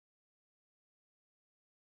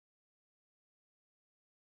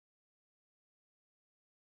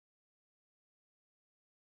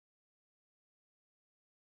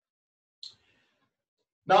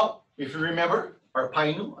Now, if you remember our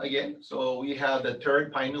Painu again, so we have the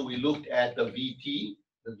third Painu. We looked at the VT,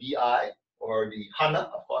 the VI, or the Hana,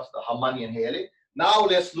 of course, the Hamani and Hele. Now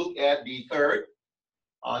let's look at the third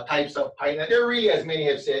types of Painu. There are really, as many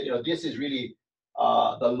have said, this is really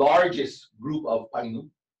the largest group of Painu.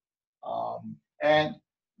 And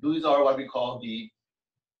these are what we call the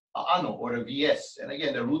ʻAʻano or the VS. And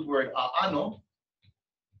again, the root word ʻAʻano,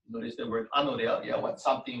 notice the word ʻano there, yeah, what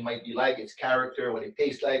something might be like, its character, what it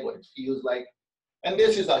tastes like, what it feels like. And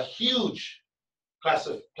this is a huge class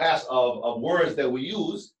of words that we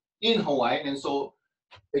use in Hawaiian. And so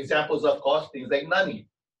examples, of course, things like nani.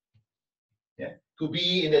 Yeah. To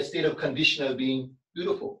be in the state of condition of being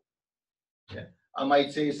beautiful. Yeah. I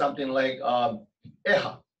might say something like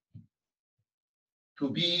eha. To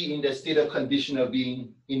be in the state of condition of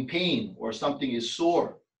being in pain, or something is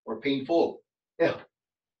sore or painful. Yeah.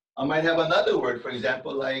 I might have another word, for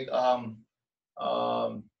example, like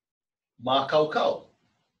makaukau.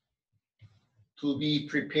 To be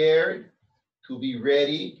prepared, to be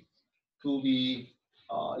ready, to be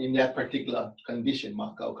in that particular condition,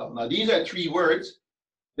 makaukau. Now, these are three words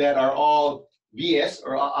that are all VS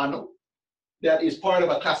or ʻAʻano. That is part of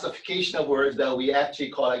a classification of words that we actually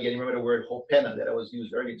call, again, remember the word hopena that I was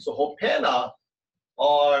used earlier. So hopena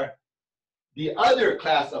are the other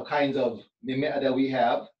class of kinds of memeʻa that we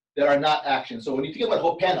have that are not actions. So when you think about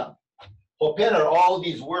hopena are all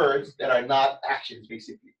these words that are not actions,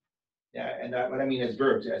 basically. Yeah, and what I mean is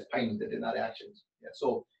verbs, as painu, that they're not actions. Yeah,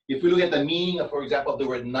 so if we look at the meaning of, for example, of the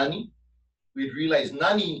word nani, we'd realize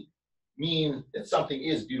nani means that something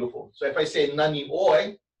is beautiful. So if I say nani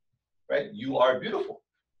oi, right, you are beautiful.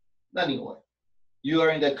 Nani oi. You are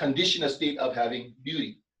in the conditional state of having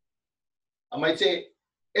beauty. I might say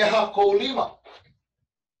eha ko lima.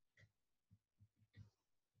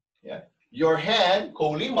 Yeah, your hand, ko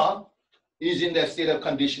lima, is in that state of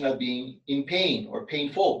condition of being in pain or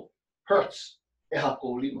painful, hurts. Eha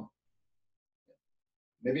ko lima.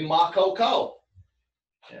 Maybe makaukau.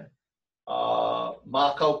 Yeah.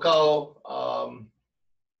 Makaukau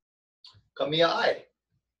kamia'ai.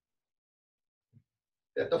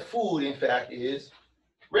 That the food, in fact, is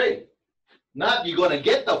ready. Not you're going to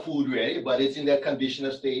get the food ready, but it's in that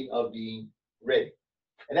conditional state of being ready.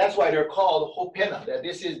 And that's why they're called hopena, that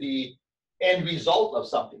this is the end result of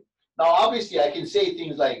something. Now, obviously, I can say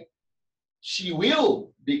things like, she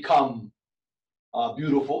will become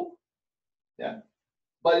beautiful. Yeah.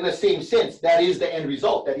 But in the same sense, that is the end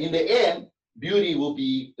result, that in the end, beauty will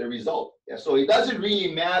be the result. Yeah. So it doesn't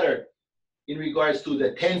really matter in regards to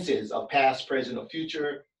the tenses of past, present, or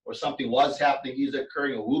future, or something was happening, is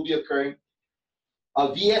occurring, or will be occurring.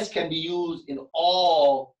 A VS can be used in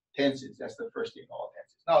all tenses. That's the first thing, all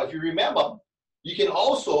tenses. Now, if you remember, you can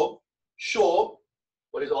also show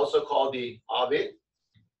what is also called the ʻAwe,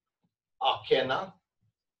 ʻAkena,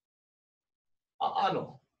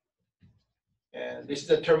 ʻAʻano. And this is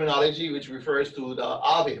a terminology which refers to the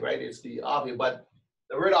ʻAwe, right? It's the ʻAwe, but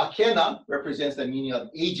the word ʻAkena represents the meaning of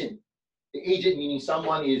agent. The agent meaning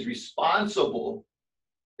someone is responsible,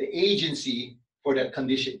 the agency for that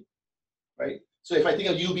condition, right? So if I think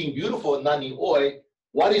of you being beautiful, nani oi,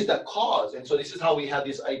 what is the cause? And so this is how we have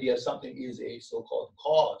this idea of something is a so-called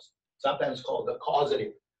cause, sometimes called the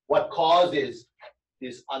causative. What causes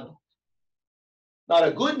this ʻano? Now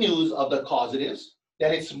the good news of the causatives,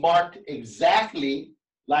 that it's marked exactly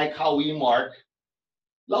like how we mark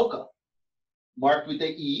lauka, marked with the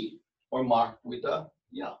e or marked with the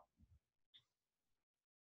ya.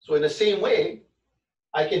 So in the same way,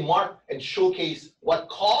 I can mark and showcase what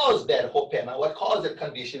caused that hopena, what caused that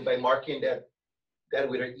condition by marking that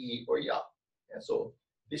with an e or ya. And so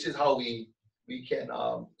this is how we can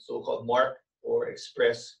so-called mark or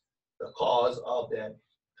express the cause of that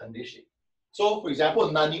condition. So for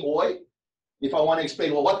example, nani oi, if I want to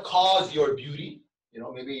explain, well, what caused your beauty?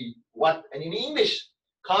 Maybe what, and in English,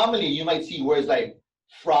 commonly you might see words like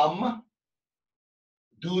from,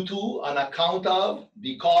 due to, on account of,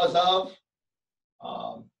 because of,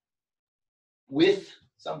 with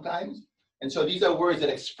sometimes. And so these are words that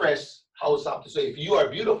express how something. So if you are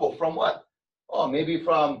beautiful, from what? Oh, maybe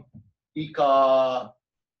from ika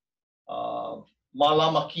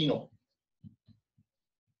malamakino.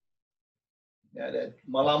 Yeah, that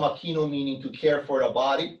malamakino meaning to care for the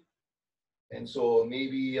body. And so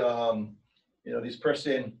maybe this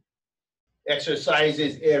person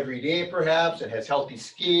exercises every day perhaps and has healthy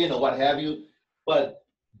skin or what have you. But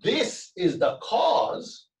this is the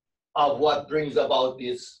cause of what brings about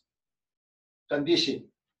this condition,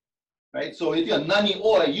 right? So if you're nani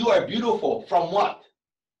oi, you are beautiful from what?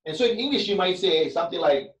 And so in English, you might say something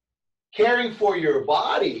like, caring for your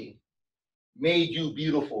body made you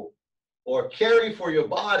beautiful. Or caring for your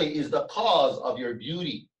body is the cause of your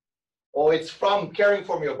beauty. Or it's from caring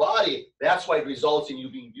for your body, that's why it results in you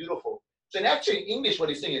being beautiful. So in actually English, what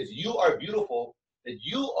he's saying is you are beautiful, that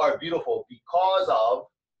you are beautiful because of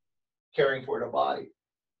caring for the body.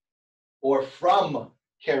 Or from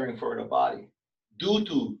caring for the body. Due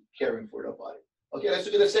to caring for the body. Okay, let's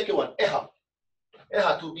look at the second one. Eha.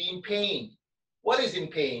 Eha, to be in pain. What is in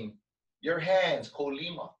pain? Your hands,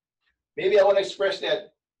 kolima. Maybe I want to express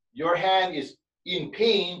that your hand is in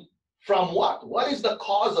pain from what? What is the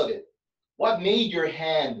cause of it? What made your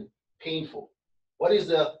hand painful? What is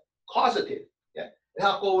the causative? Yeah.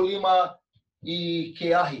 Eha kolima I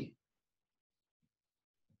keahi.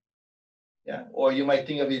 Yeah. Or you might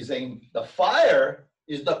think of it as saying the fire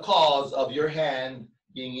is the cause of your hand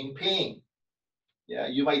being in pain. Yeah.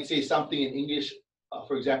 You might say something in English,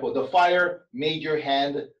 for example, the fire made your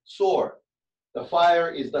hand sore. The fire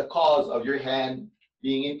is the cause of your hand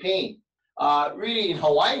being in pain. Really, in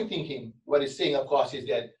Hawaiian thinking, what it's saying, of course, is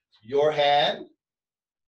that your hand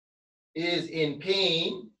is in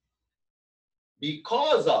pain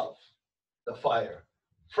because of the fire,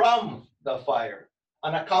 from the fire,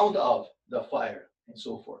 on account of the fire, and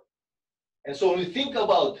so forth. And so when we think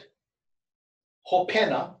about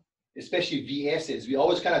hopena, especially VSs, we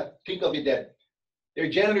always kind of think of it that there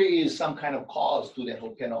generally is some kind of cause to that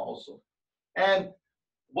hopena also. And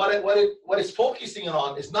what it's focusing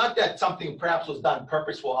on is not that something perhaps was done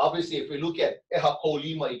purposeful. Obviously, if we look at eha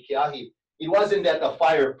kolima I keahi, it wasn't that the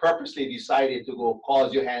fire purposely decided to go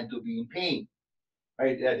cause your hand to be in pain,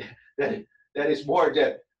 right? That is more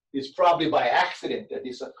that it's probably by accident that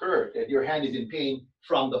this occurred, that your hand is in pain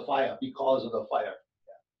from the fire, because of the fire.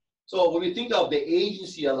 So when we think of the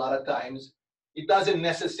agency, a lot of times, it doesn't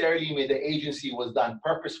necessarily mean the agency was done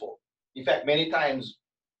purposeful. In fact, many times,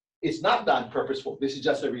 it's not done purposeful. This is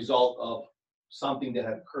just a result of something that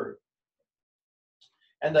had occurred.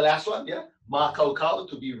 And the last one, yeah, makaukau,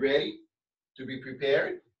 to be ready, to be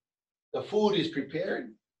prepared. The food is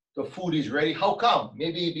prepared. The food is ready. How come?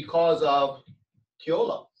 Maybe because of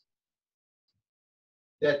keola.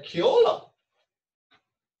 That keola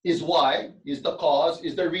is the cause,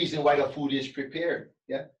 is the reason why the food is prepared.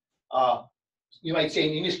 Yeah. You might say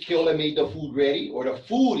in English, keola made the food ready, or the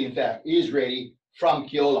food, in fact, is ready from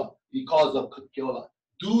keola, because of keola,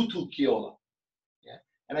 due to keola. Yeah.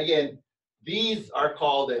 And again, these are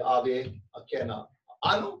called the ʻAʻe, akena,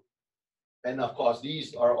 ʻAʻano. And of course,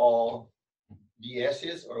 these are all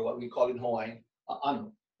VSs, or what we call in Hawaiian,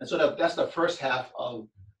 ʻAʻano. And so that's the first half of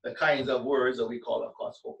the kinds of words that we call, of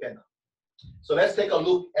course, hopena. So let's take a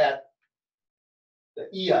look at the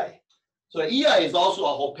ʻIae. So the ʻIae is also a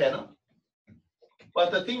hopena. But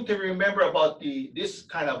the thing to remember about this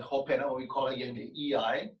kind of hopena, what we call again the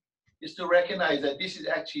ʻIae, is to recognize that this is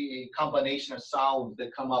actually a combination of sounds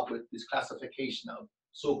that come up with this classification of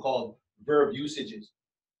so-called verb usages.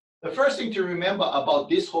 The first thing to remember about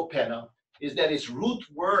this hopena is that its root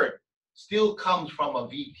word still comes from a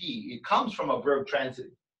VT. It comes from a verb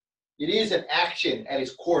transitive. It is an action at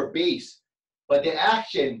its core base, but the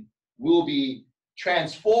action will be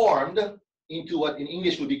transformed into what in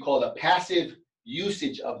English would be called a passive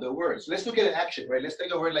usage of the word. So let's look at an action, right? Let's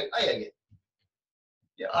take a word like I again.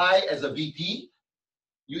 Yeah, I as a VT,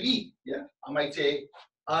 you eat. Yeah, I might say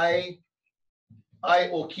I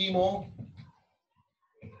okimo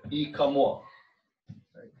I kamo.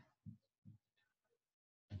 Right.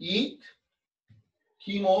 Eat,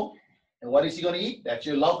 kimo, and what is he going to eat? That's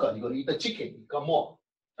your lauka. You're going to eat the chicken, kamo.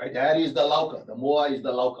 Right, that is the lauka. The moa is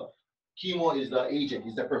the lauka. Kimo is the agent,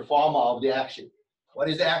 is the performer of the action. What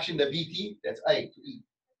is the action? The VT? That's I, to eat.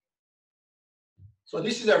 So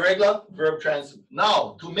this is a regular verb transitive.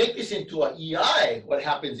 Now, to make this into a ʻIae, what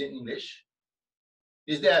happens in English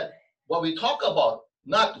is that what we talk about,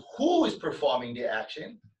 not who is performing the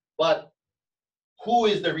action, but who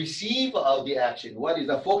is the receiver of the action. What is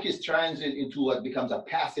the focus transit into what becomes a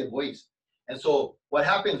passive voice. And so what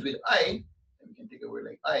happens with I, and we can take a word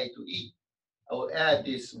like I, to eat. I will add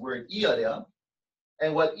this word ʻia there.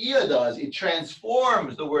 And what ʻia does, it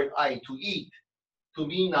transforms the word I, to eat, to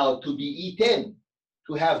mean now to be eaten,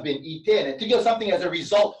 to have been eaten. And think of something as a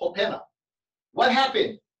result, hopena. What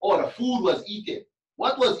happened? Oh, the food was eaten.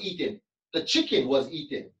 What was eaten? The chicken was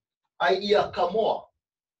eaten. I ia kamo.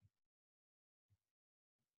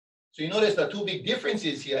 So you notice the two big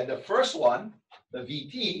differences here. The first one, the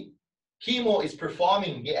VT, kimo is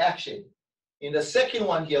performing the action. In the second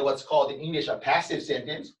one here, what's called in English a passive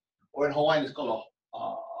sentence, or in Hawaiian it's called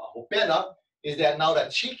a hopena, is that now the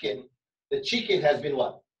chicken has been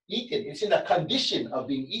what? Eaten. It's in the condition of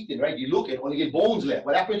being eaten, right? You look at only get bones left.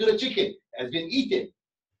 What happened to the chicken? It has been eaten.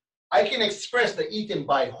 I can express the eaten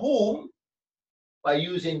by whom by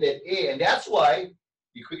using that A. And that's why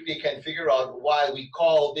you quickly can figure out why we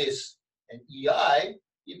call this an ʻIae,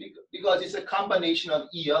 because it's a combination of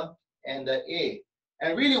ʻia and the A.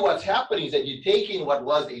 And really what's happening is that you take in what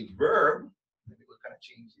was a verb. Let me kind of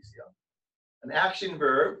change this here. An action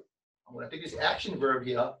verb. I'm going to take this action verb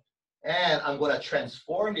here, and I'm going to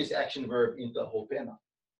transform this action verb into a hopena.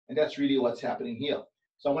 And that's really what's happening here.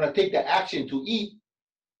 So I'm going to take the action to eat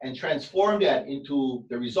and transform that into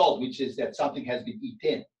the result, which is that something has been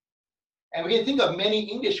eaten. And we can think of many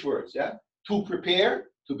English words, yeah? To prepare,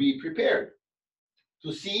 to be prepared.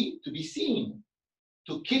 To see, to be seen.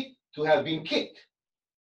 To kick, to have been kicked.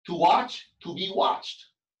 To watch, to be watched.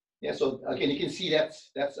 Yeah, so again, you can see that's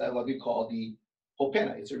what we call the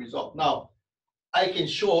hopena. It's a result. Now, I can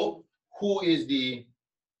show who is the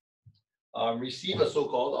receiver,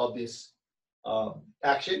 so-called, of this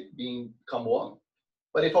action being kamoa.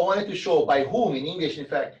 But if I wanted to show by whom in English, in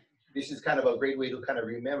fact, this is kind of a great way to kind of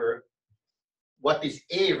remember what this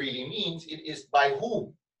A really means. It is by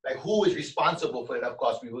whom. Like who is responsible for it? Of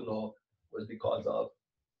course, we will know was because of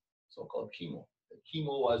so-called Kimo.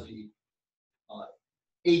 Kimo was the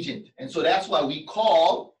agent. And so that's why we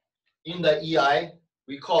call in the ʻIae,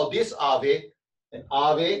 we call this ave an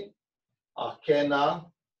ave akena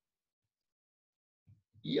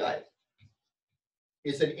ʻIae.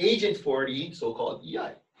 It's an agent for the so-called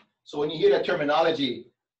ʻIae. So when you hear that terminology,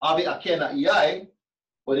 ave akena ʻIae,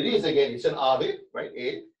 what it is again, it's an ave, right?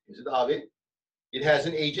 A is an ave. It has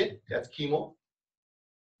an agent, that's Kimo,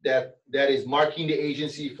 that is marking the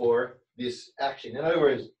agency for this action. In other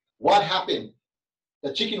words, what happened?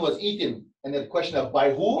 The chicken was eaten, and then the question of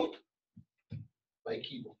by whom? By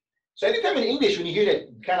Kimo. So anytime in English, when you hear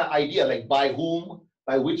that kind of idea, like by whom,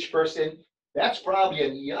 by which person, that's probably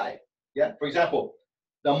an ʻIae. Yeah. For example,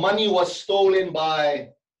 the money was stolen by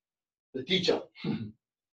the teacher.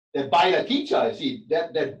 That by the teacher, see,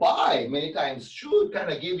 that by many times should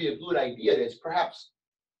kind of give you a good idea that it's perhaps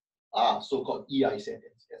so-called ʻIae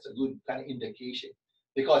sentence. That's a good kind of indication,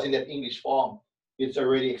 because in that English form, it's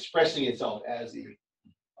already expressing itself as the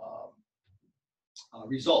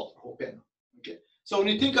result. Okay. So when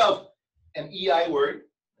you think of an ʻIae word,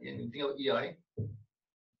 and you think of ʻIae,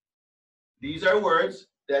 these are words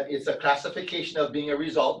that it's a classification of being a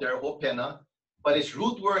result. They're hopena, but its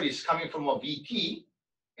root word is coming from a VT,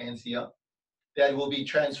 and here, that will be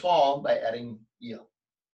transformed by adding ʻia.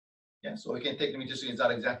 Yeah, so we can take, let me just use that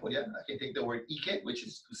example. Yeah, I can take the word ike, which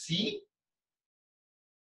is to see.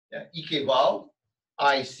 Yeah, ike vowel,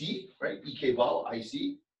 I see, right? Ike vowel, I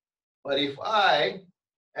see. But if I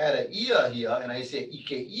add a ʻia here and I say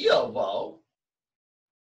ike ʻia vowel,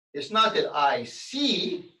 it's not that I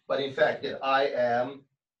see, but in fact that I am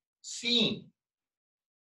seen.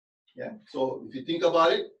 Yeah, so if you think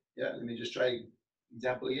about it, yeah, let me just try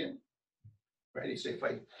example again. Right, so if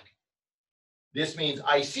this means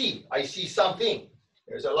I see something.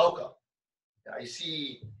 There's a loka. I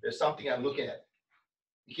see there's something I'm looking at.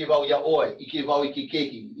 Ike vau yaoi, ike vau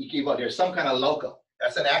ikikeki, ike vau, there's some kind of loka.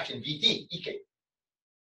 That's an action, VT, ike.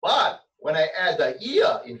 But when I add the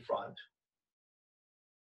ʻia in front,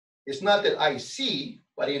 it's not that I see,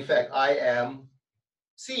 but in fact I am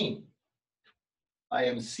seen. I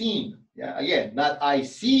am seen. Yeah, again, not I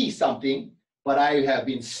see something, but I have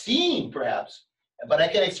been seen perhaps. But I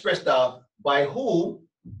can express the by whom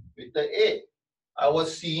with the A. I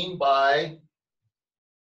was seen by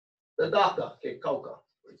the doctor, okay, Kauka,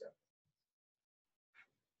 for example.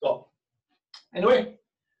 So anyway,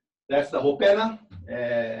 that's the hopena,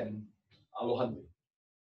 and aloha nui.